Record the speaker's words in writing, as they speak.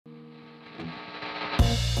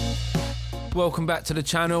Welcome back to the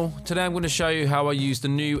channel. Today I'm going to show you how I use the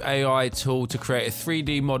new AI tool to create a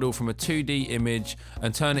 3D model from a 2D image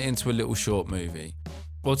and turn it into a little short movie.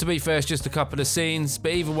 Well, to be fair, it's just a couple of scenes,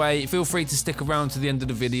 but either way, feel free to stick around to the end of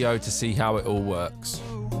the video to see how it all works.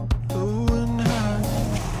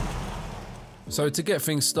 So to get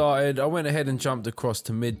things started, I went ahead and jumped across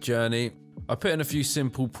to Midjourney. I put in a few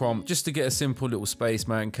simple prompts just to get a simple little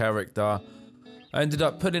spaceman character. I ended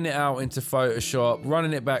up putting it out into Photoshop,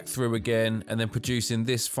 running it back through again, and then producing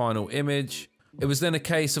this final image. It was then a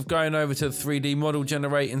case of going over to the 3D model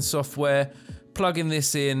generating software, plugging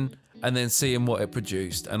this in, and then seeing what it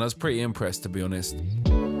produced. And I was pretty impressed, to be honest.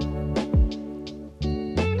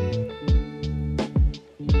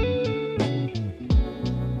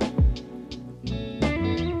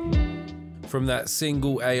 From that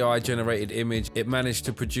single AI generated image, it managed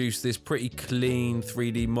to produce this pretty clean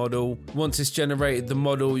 3D model. Once it's generated the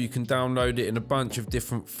model, you can download it in a bunch of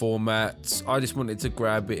different formats. I just wanted to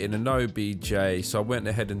grab it in an OBJ, so I went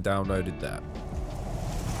ahead and downloaded that.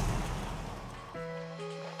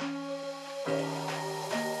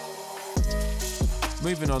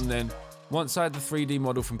 Moving on then. Once I had the 3D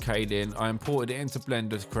model from Kaedim, I imported it into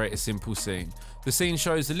Blender to create a simple scene. The scene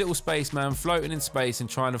shows a little spaceman floating in space and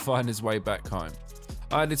trying to find his way back home.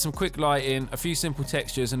 I added some quick lighting, a few simple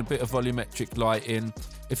textures and a bit of volumetric lighting.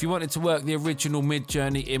 If you wanted to work the original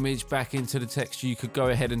Midjourney image back into the texture, you could go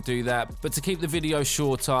ahead and do that. But to keep the video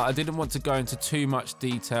shorter, I didn't want to go into too much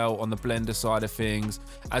detail on the Blender side of things,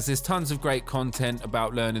 as there's tons of great content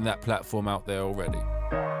about learning that platform out there already.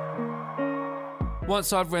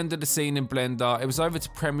 Once I'd rendered the scene in Blender, it was over to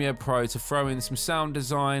Premiere Pro to throw in some sound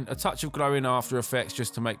design, a touch of glow in After Effects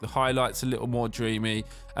just to make the highlights a little more dreamy,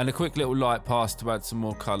 and a quick little light pass to add some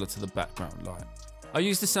more colour to the background light. I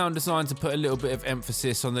used the sound design to put a little bit of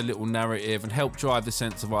emphasis on the little narrative and help drive the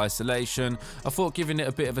sense of isolation. I thought giving it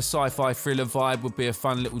a bit of a sci-fi thriller vibe would be a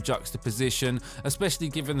fun little juxtaposition, especially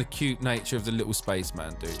given the cute nature of the little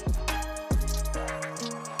spaceman dude.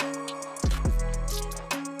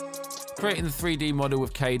 Creating the 3D model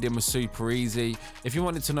with Kaedim was super easy. If you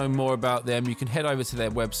wanted to know more about them, you can head over to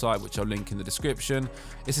their website, which I'll link in the description.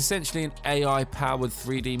 It's essentially an AI-powered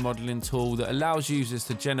 3D modeling tool that allows users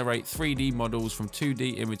to generate 3D models from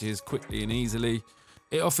 2D images quickly and easily.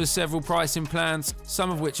 It offers several pricing plans,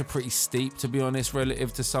 some of which are pretty steep, to be honest,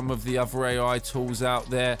 relative to some of the other AI tools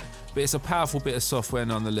out there, but it's a powerful bit of software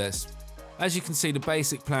nonetheless. As you can see, the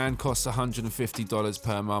basic plan costs $150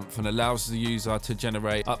 per month and allows the user to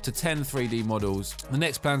generate up to 10 3D models. The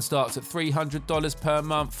next plan starts at $300 per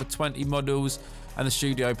month for 20 models, and the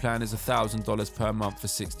studio plan is $1,000 per month for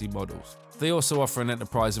 60 models. They also offer an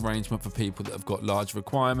enterprise arrangement for people that have got large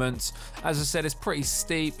requirements. As I said, it's pretty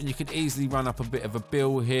steep and you could easily run up a bit of a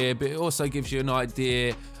bill here, but it also gives you an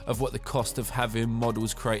idea of what the cost of having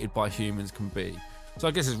models created by humans can be. So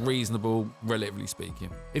I guess it's reasonable, relatively speaking.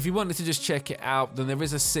 If you wanted to just check it out, then there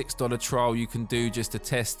is a $6 trial you can do just to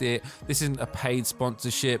test it. This isn't a paid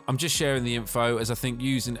sponsorship. I'm just sharing the info, as I think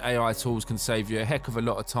using AI tools can save you a heck of a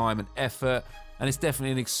lot of time and effort, and it's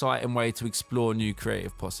definitely an exciting way to explore new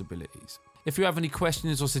creative possibilities. If you have any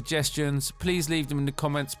questions or suggestions, please leave them in the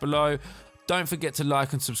comments below. Don't forget to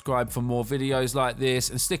like and subscribe for more videos like this,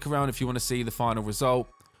 and stick around if you want to see the final result.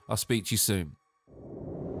 I'll speak to you soon.